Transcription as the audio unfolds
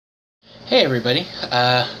Hey everybody,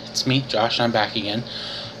 it's me, Josh, and I'm back again.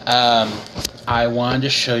 I wanted to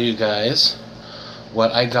show you guys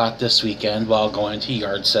what I got this weekend while going to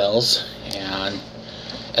yard sales and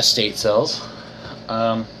estate sales.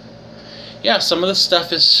 Yeah, some of the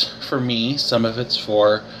stuff is for me, some of it's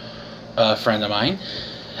for a friend of mine.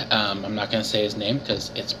 I'm not going to say his name because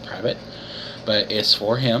it's private, but it's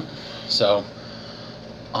for him. So,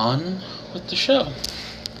 on with the show.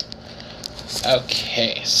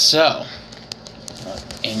 Okay, so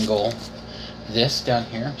angle this down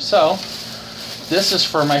here. So this is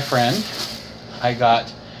for my friend. I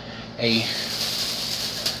got a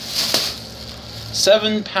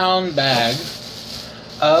 7-pound bag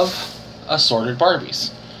of assorted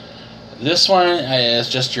Barbies. This one is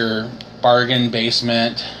just your bargain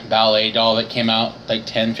basement ballet doll that came out like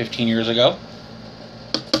 10-15 years ago.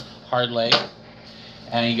 Hard leg.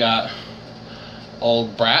 And you got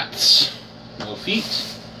old Bratz, no feet,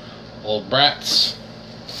 old Bratz,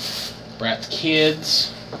 Bratz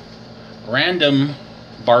kids, random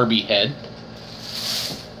Barbie head,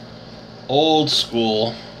 old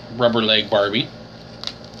school rubber leg Barbie,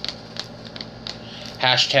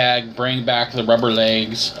 hashtag bring back the rubber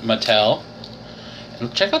legs Mattel,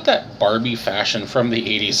 and check out that Barbie fashion from the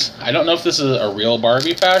 80s. I don't know if this is a real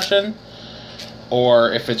Barbie fashion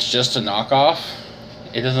or if it's just a knockoff.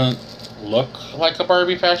 It doesn't look like a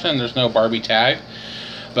Barbie fashion. There's no Barbie tag,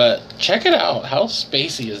 but check it out. How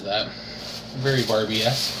spacey is that? Very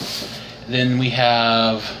Barbie-esque. Then we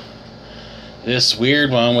have this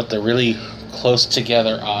weird one with the really close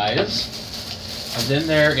together eyes, and then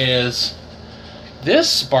there is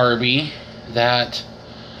this Barbie that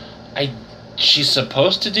she's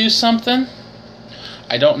supposed to do something.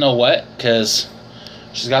 I don't know what, because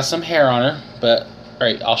she's got some hair on her, but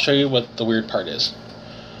alright, I'll show you what the weird part is.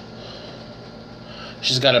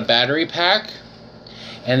 She's got a battery pack,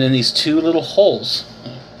 and then these two little holes.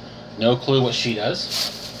 No clue what she does.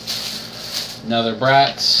 Another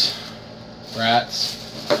Bratz.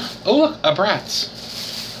 Oh look, a Bratz.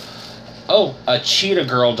 Oh, a Cheetah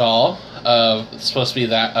Girl doll. It's supposed to be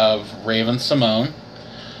that of Raven-Symoné.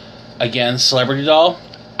 Again, celebrity doll.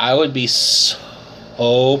 I would be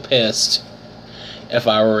so pissed if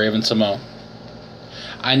I were Raven-Symoné.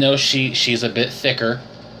 I know she's a bit thicker,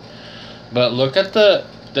 but look at the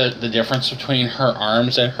difference between her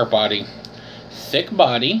arms and her body. Thick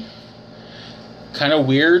body, kind of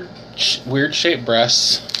weird shaped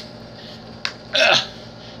breasts. Ugh.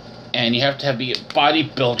 And you have to be a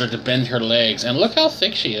bodybuilder to bend her legs. And look how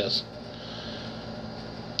thick she is.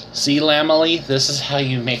 See, Lamely, this is how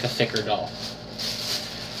you make a thicker doll.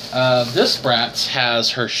 This Bratz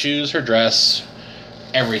has her shoes, her dress,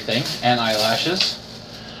 everything, and eyelashes.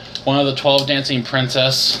 One of the 12 Dancing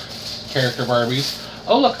Princess character Barbies.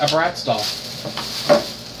 Oh look, a Bratz doll.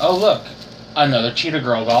 Oh look, another Cheetah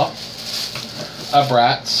Girl doll. A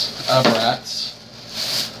Bratz.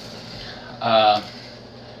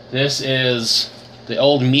 This is the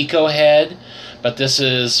old Miko head, but this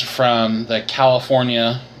is from the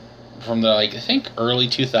California, from the I think early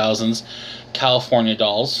 2000s California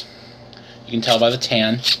dolls. You can tell by the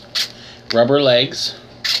tan. Rubber legs.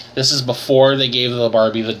 This is before they gave the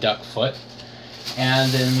Barbie the duck foot.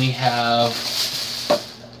 And then we have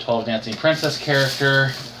 12 Dancing Princess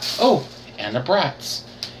character. Oh, and a Bratz.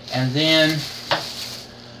 And then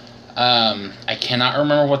I cannot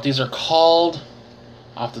remember what these are called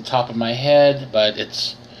off the top of my head, but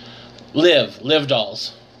it's Liv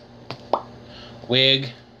dolls. Wig,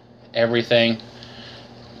 everything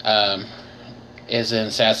is in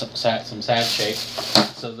some sad shape.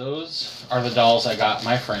 So those are the dolls I got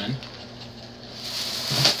my friend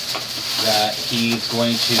that he's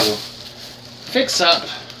going to fix up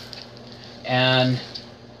and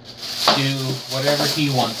do whatever he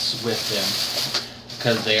wants with them,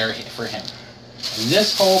 because they are for him. And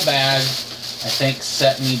this whole bag, I think,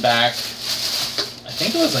 set me back, I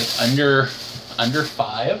think it was like under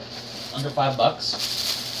 $5.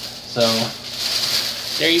 So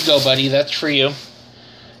there you go, buddy, that's for you.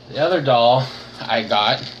 The other doll I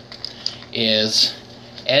got is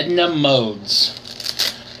Edna Modes.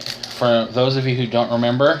 For those of you who don't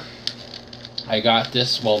remember, I got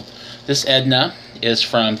this. Well, this Edna is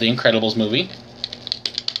from the Incredibles movie.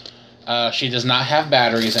 She does not have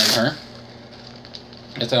batteries in her.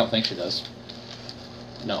 Yes, I don't think she does.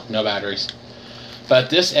 No batteries. But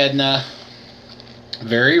this Edna,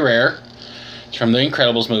 very rare. It's from the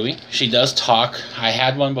Incredibles movie. She does talk. I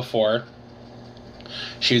had one before.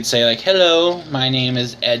 She would say like, "Hello, my name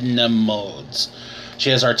is Edna Modes." She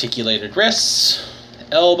has articulated wrists,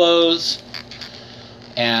 elbows,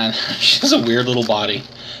 and she has a weird little body.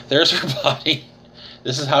 There's her body.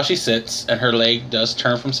 This is how she sits, and her leg does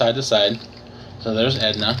turn from side to side. So there's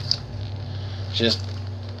Edna.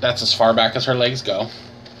 That's as far back as her legs go.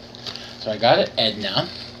 So I got it, Edna.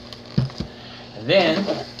 And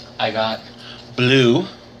then I got Blue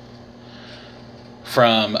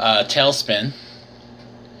from Tailspin.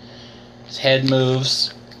 His head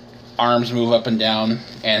moves, arms move up and down,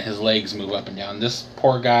 and his legs move up and down. This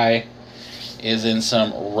poor guy is in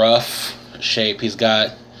some rough shape. He's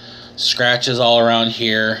got scratches all around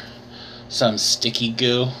here, some sticky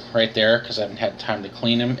goo right there because I haven't had time to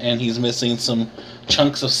clean him, and he's missing some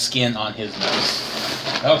chunks of skin on his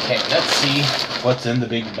nose. Okay, let's see what's in the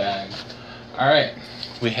big bag. Alright,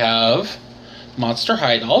 we have Monster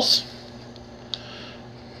High dolls.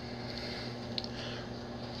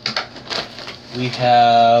 We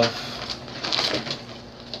have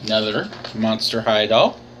another Monster High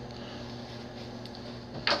doll.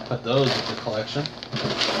 Put those in the collection.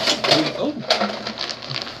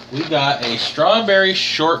 We got a strawberry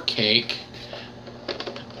shortcake.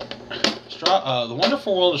 The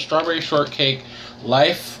Wonderful World of Strawberry Shortcake.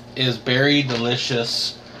 Life is Berry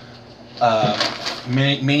Delicious.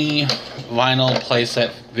 Mini vinyl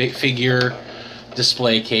playset figure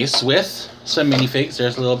display case with some minifigs.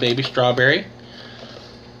 There's a little baby strawberry.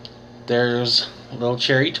 There's a little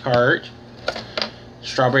cherry tart.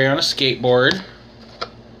 Strawberry on a skateboard.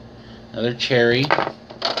 Another cherry.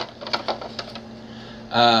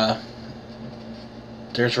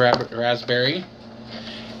 There's raspberry.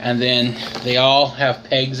 And then they all have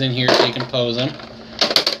pegs in here so you can pose them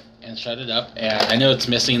and shut it up. And I know it's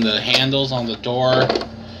missing the handles on the door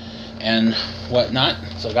and whatnot,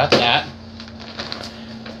 so I got that.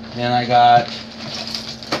 Then I got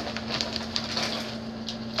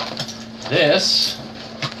this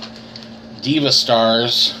Diva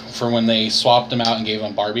Stars for when they swapped them out and gave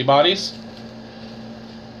them Barbie bodies.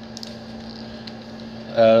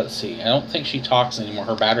 Let's see, I don't think she talks anymore.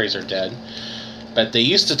 Her batteries are dead. But they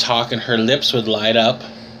used to talk and her lips would light up.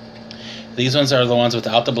 These ones are the ones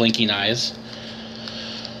without the blinking eyes.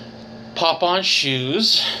 Pop-on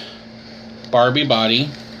shoes. Barbie body.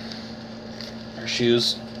 Her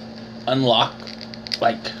shoes unlock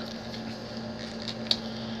like...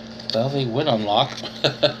 Well, they would unlock.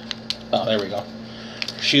 Oh, there we go.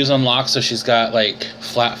 Shoes unlock, so she's got like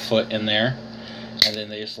flat foot in there. And then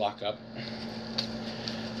they just lock up.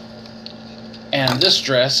 And this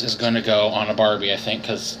dress is going to go on a Barbie, I think,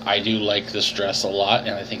 because I do like this dress a lot,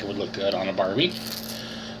 and I think it would look good on a Barbie.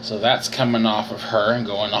 So that's coming off of her and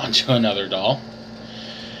going on to another doll.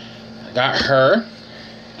 I got her.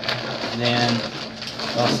 And then,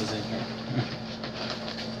 what else is in here?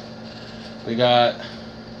 We got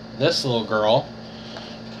this little girl,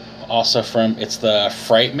 also from, it's the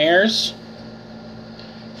Frightmares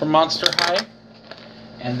from Monster High.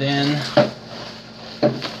 And then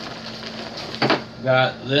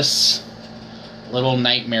got this little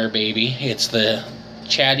Nightmare baby. It's the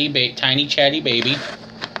tiny chatty baby.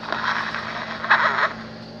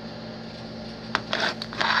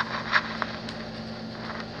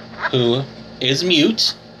 Who is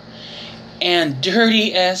mute and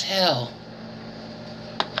dirty as hell.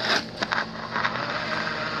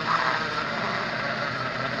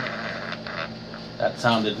 That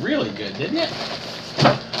sounded really good, didn't it?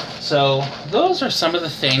 So those are some of the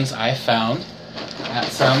things I found at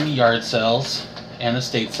some yard sales and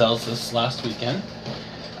estate sales this last weekend.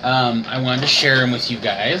 I wanted to share them with you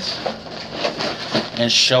guys and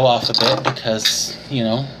show off a bit because, you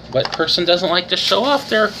know, what person doesn't like to show off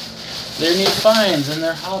their new finds and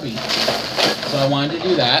their hobby? So I wanted to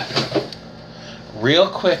do that real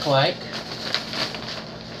quick like.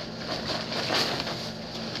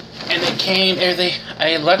 And it came,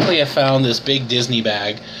 luckily I found this big Disney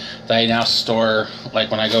bag that I now store, like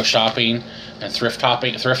when I go shopping and thrift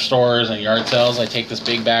stores and yard sales. I take this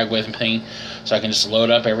big bag with me so I can just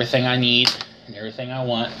load up everything I need and everything I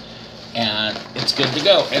want, and it's good to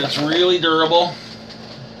go, and it's really durable.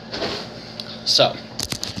 So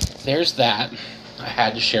there's that. I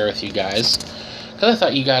had to share with you guys because I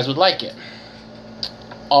thought you guys would like it.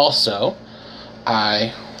 Also,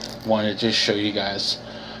 I wanted to show you guys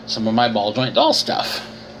some of my ball joint doll stuff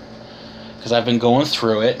because I've been going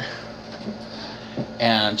through it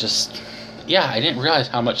and just, yeah, I didn't realize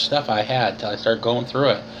how much stuff I had till I started going through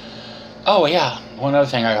it. Oh yeah, one other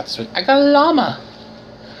thing I got this week. I got a llama.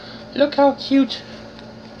 Look how cute.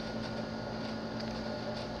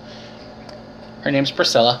 Her name's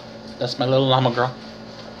Priscilla. That's my little llama girl.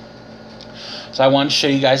 So I wanted to show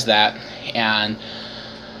you guys that, and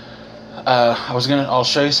I'll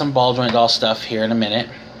show you some ball joint doll stuff here in a minute.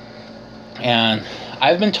 And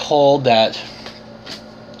I've been told that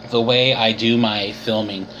the way I do my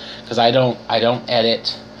filming, because I don't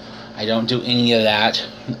edit, I don't do any of that.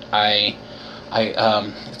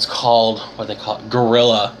 It's called, what they call it,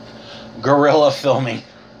 guerrilla filming,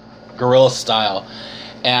 guerrilla style,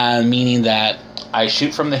 and meaning that I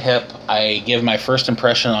shoot from the hip. I give my first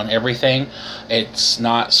impression on everything. It's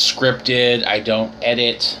not scripted. I don't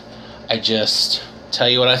edit. I just tell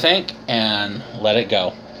you what I think and let it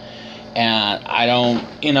go. And I don't,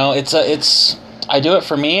 I do it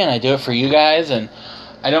for me and I do it for you guys, and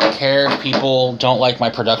I don't care if people don't like my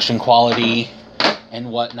production quality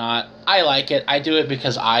and whatnot. I like it. I do it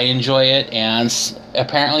because I enjoy it, and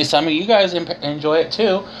apparently some of you guys enjoy it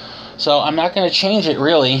too. So I'm not going to change it,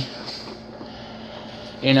 really.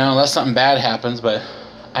 Unless something bad happens, but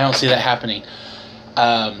I don't see that happening.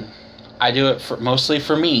 I do it mostly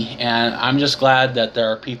for me, and I'm just glad that there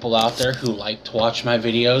are people out there who like to watch my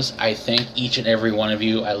videos. I thank each and every one of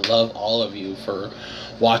you. I love all of you for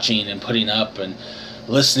watching and putting up and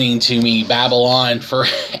listening to me babble on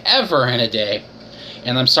forever and a day.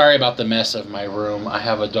 And I'm sorry about the mess of my room. I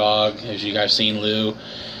have a dog, as you guys seen, Lou.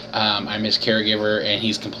 I'm his caregiver, and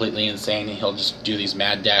he's completely insane, and he'll just do these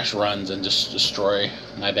mad dash runs and just destroy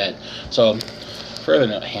my bed. So, further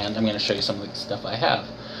note hand, I'm going to show you some of the stuff I have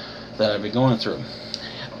that I've been going through.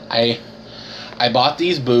 I bought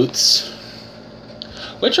these boots,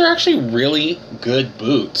 which are actually really good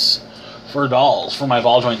boots for dolls, for my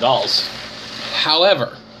ball joint dolls.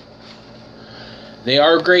 However, they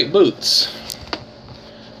are great boots,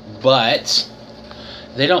 but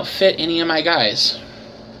they don't fit any of my guys.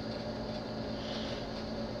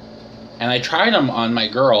 And I tried them on my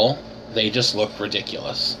girl. They just look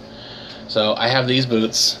ridiculous. So I have these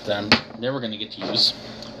boots that I'm never going to get to use.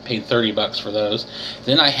 Paid $30 for those.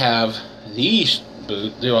 Then I have these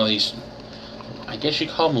boots. These, I guess you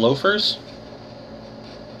call them loafers,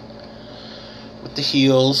 with the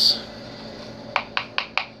heels.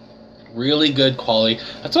 Really good quality.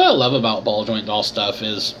 That's what I love about ball joint doll stuff,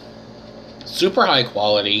 is super high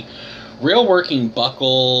quality, real working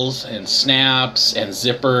buckles and snaps and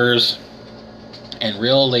zippers and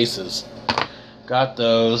real laces. Got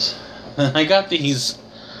those. I got these.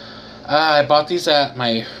 I bought these at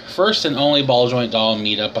my first and only ball joint doll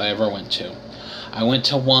meetup I ever went to. I went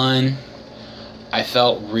to one. I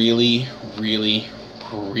felt really, really,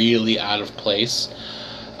 really out of place.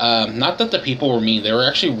 Not that the people were mean. They were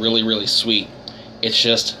actually really, really sweet. It's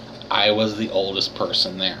just I was the oldest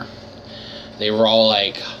person there. They were all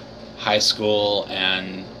like high school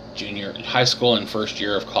and first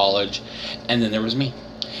year of college, and then there was me,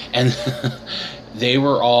 and they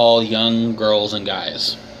were all young girls and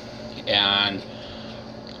guys, and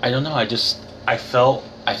I don't know, I felt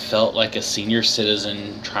like a senior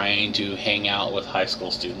citizen trying to hang out with high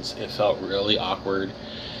school students. It felt really awkward,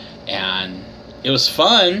 and it was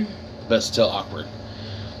fun, but still awkward.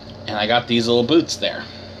 And I got these little boots there.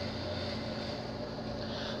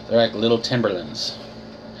 They're like little Timberlands.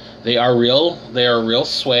 They are real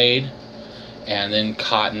suede, and then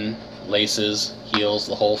cotton, laces, heels,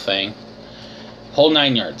 the whole thing. Whole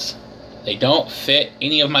 9 yards. They don't fit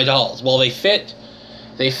any of my dolls. Well, they fit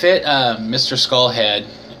Mr. Skullhead,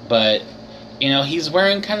 but he's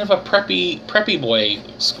wearing kind of a preppy boy,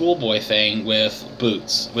 schoolboy thing with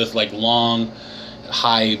boots, with like long,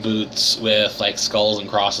 high boots with like skulls and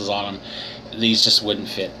crosses on them. These just wouldn't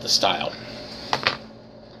fit the style.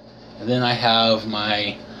 And then I have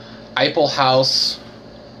my Eiffel House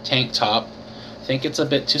tank top. I think it's a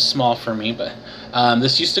bit too small for me, but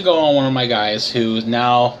this used to go on one of my guys, who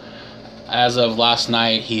now, as of last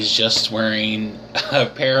night, he's just wearing a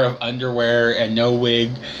pair of underwear and no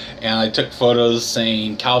wig. And I took photos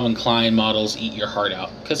saying Calvin Klein models eat your heart out,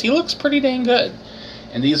 because he looks pretty dang good.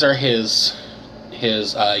 And these are his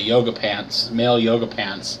yoga pants, male yoga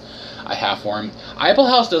pants I have for him. Eiffel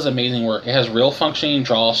House does amazing work. It has real functioning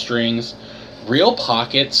drawstrings, real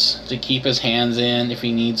pockets to keep his hands in if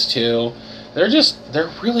he needs to. They're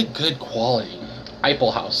really good quality.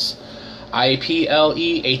 Eiffel House.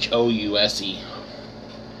 IPLEHOUSE.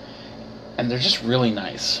 And they're just really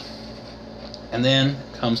nice. And then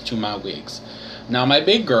comes to my wigs. Now my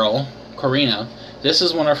big girl, Corina, this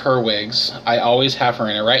is one of her wigs. I always have her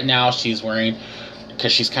in it. Right now she's wearing,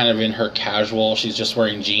 because she's kind of in her casual, she's just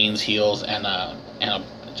wearing jeans, heels, and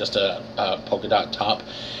just a polka dot top.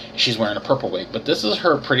 She's wearing a purple wig, but this is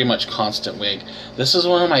her pretty much constant wig. This is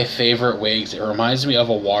one of my favorite wigs. It reminds me of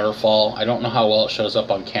a waterfall. I don't know how well it shows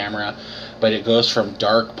up on camera, but it goes from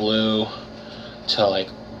dark blue to like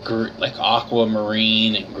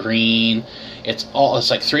aquamarine and green. It's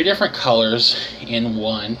like 3 different colors in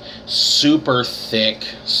one. Super thick,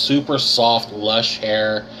 super soft, lush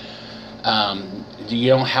hair. you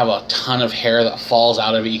don't have a ton of hair that falls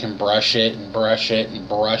out of it. You can brush it and brush it and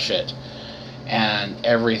brush it and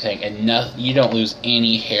everything, and you don't lose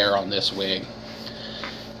any hair on this wig.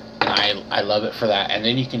 And I love it for that. And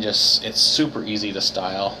then you can just, it's super easy to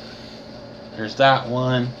style. There's that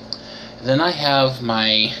one. Then I have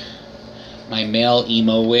my male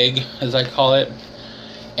emo wig, as I call it,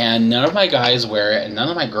 and none of my guys wear it and none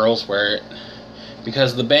of my girls wear it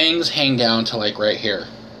because the bangs hang down to like right here.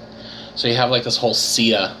 So you have like this whole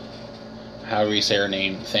Sia, however you say her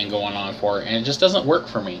name, thing going on for her, and it just doesn't work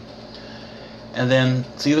for me. And then,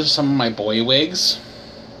 so these are some of my boy wigs.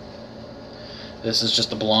 This is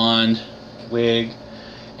just a blonde wig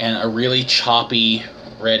and a really choppy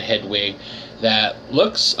redhead wig that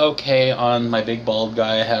looks okay on my big bald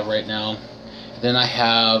guy I have right now. Then I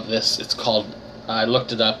have this, it's called, I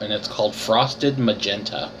looked it up, and it's called Frosted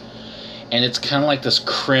Magenta. And it's kind of like this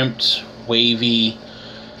crimped, wavy,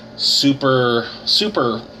 super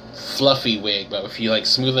fluffy wig, but if you like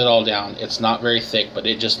smooth it all down, it's not very thick, but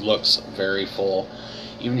it just looks very full.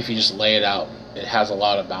 Even if you just lay it out, it has a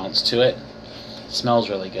lot of bounce to it. It smells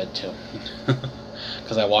really good too,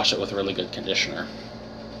 because I wash it with really good conditioner.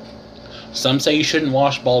 Some say you shouldn't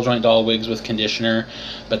wash ball joint doll wigs with conditioner,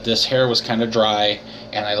 but this hair was kind of dry,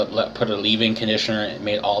 and I put a leave-in conditioner, and it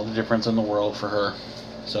made all the difference in the world for her.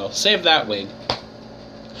 So save that wig.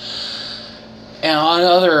 And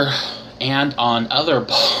on other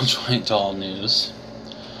ball joint doll news,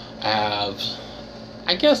 I have,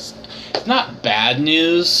 I guess it's not bad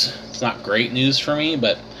news, it's not great news for me,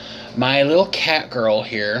 but my little cat girl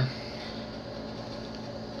here,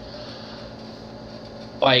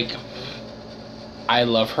 like, I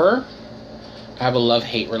love her. I have a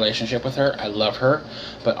love-hate relationship with her. I love her,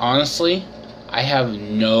 but honestly, I have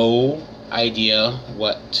no idea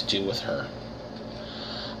what to do with her.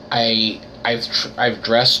 I've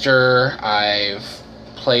dressed her, I've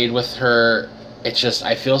played with her. It's just,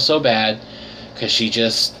 I feel so bad because she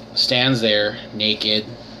just stands there naked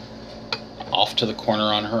off to the corner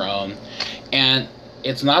on her own. And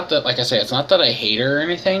it's not that, like I say, it's not that I hate her or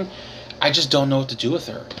anything. I just don't know what to do with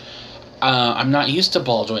her. I'm not used to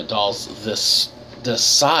ball joint dolls this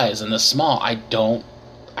size and this small.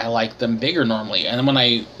 I like them bigger normally. And when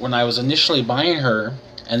I was initially buying her,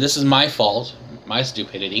 and this is my fault, my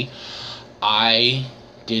stupidity, I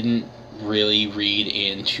didn't really read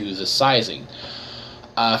into the sizing.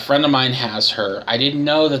 A friend of mine has her. I didn't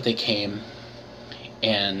know that they came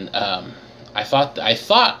in, I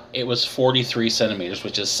thought it was 43 centimeters,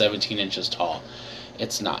 which is 17 inches tall.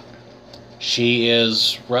 It's not. She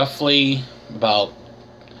is roughly about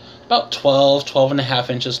 12 and a half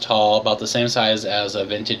inches tall, about the same size as a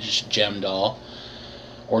vintage Gem doll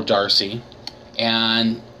or Darcy,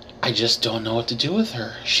 and I just don't know what to do with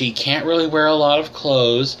her. She can't really wear a lot of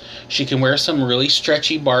clothes. She can wear some really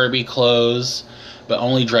stretchy Barbie clothes, but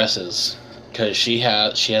only dresses, because she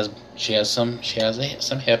has some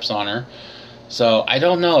hips on her. So I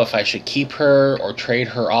don't know if I should keep her or trade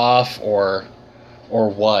her off or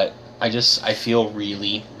what. I feel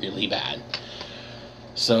really, really bad.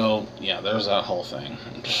 So yeah, there's that whole thing.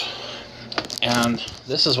 And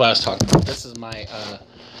this is what I was talking about. This is my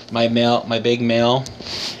big male,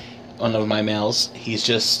 one of my males. He's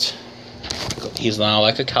now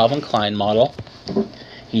like a Calvin Klein model.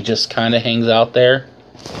 He just kind of hangs out there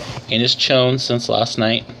in his chone since last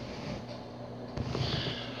night.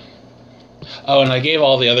 Oh, and I gave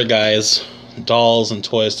all the other guys dolls and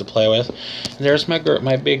toys to play with. And there's my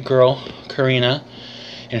big girl, Karina,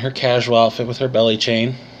 in her casual outfit with her belly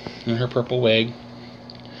chain and her purple wig.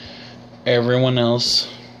 Everyone else,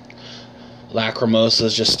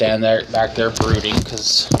 Lacrimosa's just standing there back there brooding,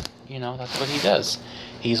 because you know that's what he does.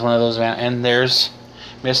 He's one of those and there's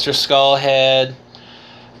Mr. Skullhead,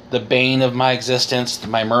 the bane of my existence,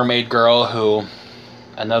 my mermaid girl, who,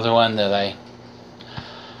 another one that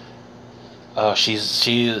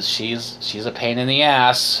she's a pain in the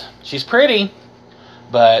ass. She's pretty,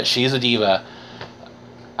 but she's a diva.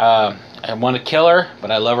 I want to kill her,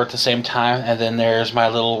 but I love her at the same time. And then there's my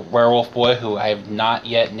little werewolf boy, who I have not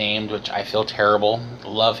yet named, which I feel terrible.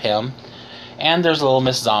 Love him. And there's little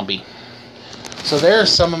Miss Zombie. So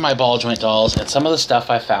there's some of my ball joint dolls and some of the stuff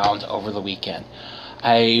I found over the weekend.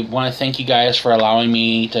 I want to thank you guys for allowing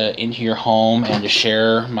me into your home and to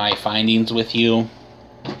share my findings with you.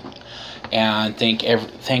 And thank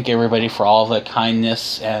everybody for all the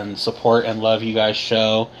kindness and support and love you guys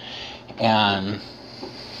show. And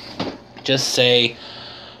just say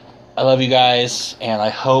I love you guys, and I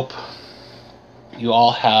hope you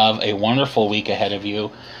all have a wonderful week ahead of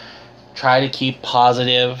you. Try to keep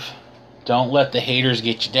positive. Don't let the haters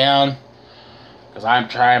get you down, because I'm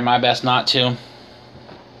trying my best not to.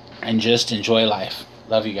 and just enjoy life.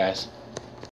 Love you guys.